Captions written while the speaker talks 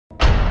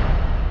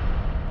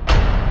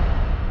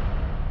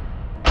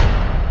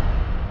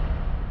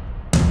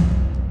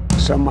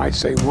Some might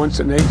say once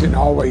an agent,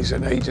 always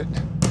an agent.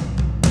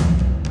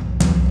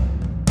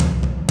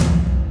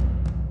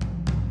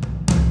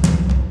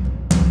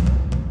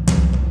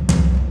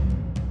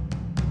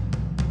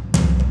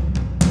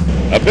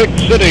 A big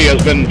city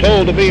has been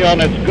told to be on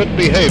its good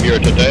behavior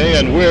today,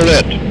 and we're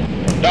it.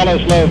 From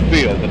Dallas Love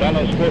Field, the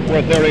Dallas-Fort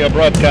Worth area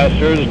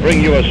broadcasters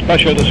bring you a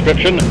special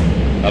description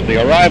of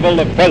the arrival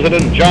of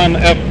President John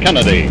F.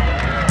 Kennedy.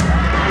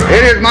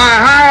 It is my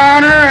high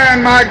honor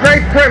and my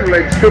great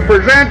privilege to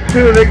present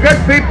to the good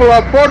people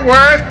of Fort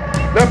Worth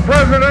the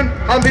President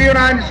of the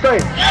United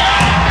States.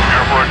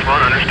 Air Force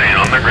One, understand,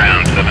 on the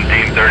ground,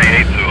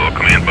 1738 Zulu,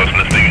 command post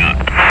listening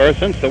up.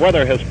 Since the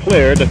weather has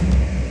cleared,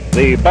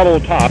 the bubble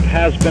top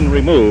has been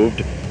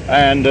removed,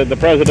 and the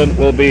President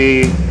will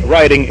be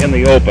riding in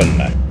the open.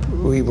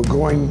 We were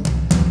going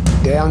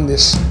down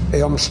this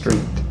Elm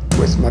Street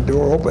with my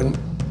door open.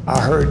 I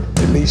heard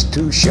at least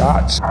 2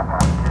 shots.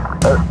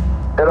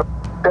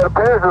 It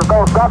appears as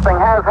though something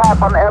has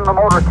happened in the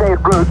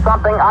motorcade route.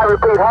 Something, I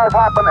repeat, has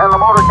happened in the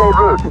motorcade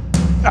route.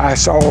 I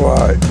saw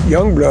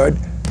Youngblood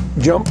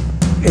jump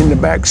in the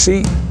back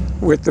seat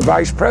with the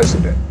Vice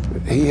President.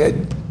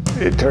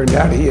 It turned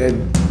out he had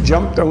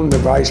jumped on the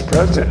Vice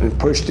President and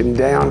pushed him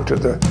down to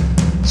the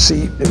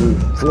seat and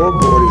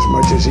floorboard as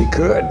much as he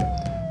could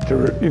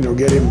to,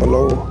 get him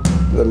below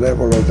the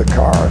level of the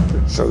car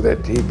so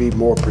that he'd be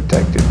more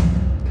protected.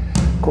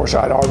 Of course,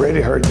 I'd already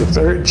heard the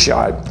 3rd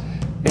shot,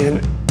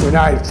 and when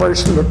I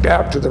first looked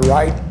out to the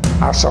right,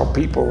 I saw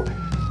people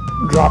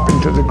dropping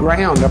to the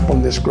ground up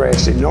on this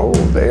grassy knoll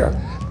there,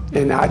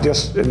 and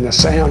the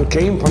sound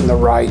came from the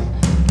right,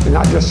 and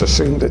I just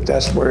assumed that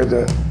that's where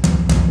the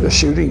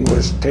shooting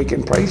was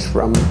taking place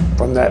from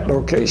that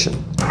location.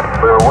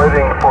 We're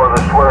waiting for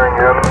the swearing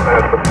in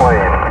at the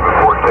plane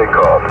before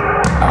takeoff.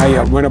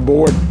 I went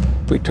aboard.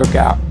 We took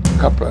out a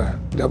couple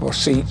of double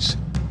seats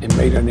and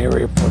made an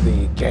area for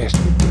the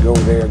casket to go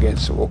there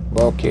against the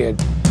bulkhead.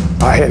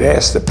 I had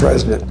asked the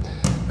President,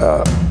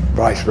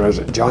 Vice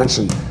President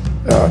Johnson,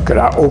 could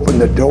I open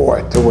the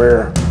door to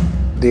where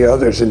the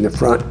others in the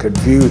front could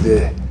view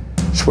the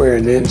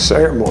swearing-in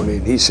ceremony?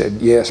 And he said,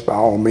 yes, by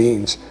all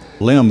means.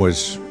 Lem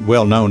was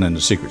well known in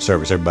the Secret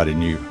Service. Everybody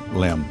knew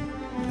Lem.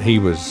 He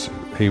was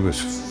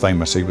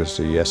famous. He was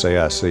the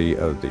SAIC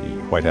of the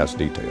White House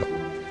detail.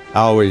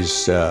 I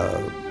always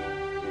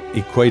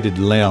equated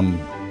Lem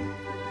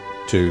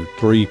to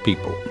 3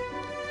 people: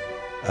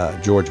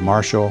 George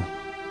Marshall,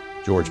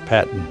 George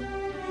Patton,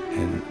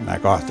 and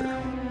MacArthur.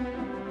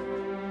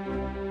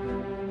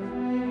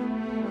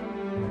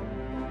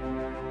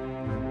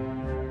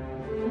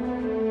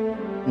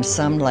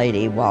 Some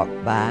lady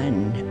walked by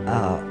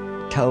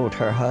and told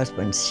her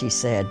husband, she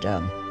said,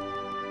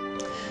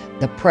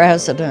 the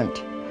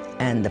President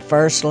and the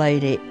First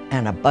Lady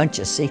and a bunch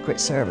of Secret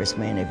Service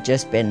men have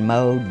just been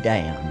mowed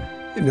down.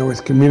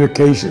 With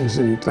communications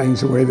and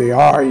things the way they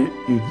are,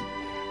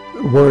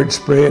 word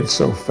spreads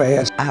so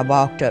fast. I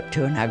walked up to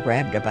her and I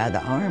grabbed her by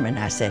the arm and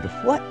I said,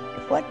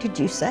 what did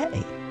you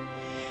say?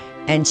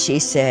 And she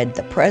said,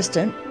 the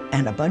President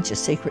and a bunch of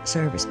Secret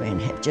Service men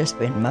have just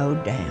been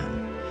mowed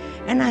down.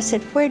 And I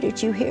said, where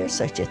did you hear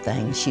such a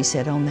thing? She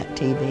said, on that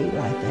TV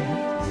right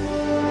there.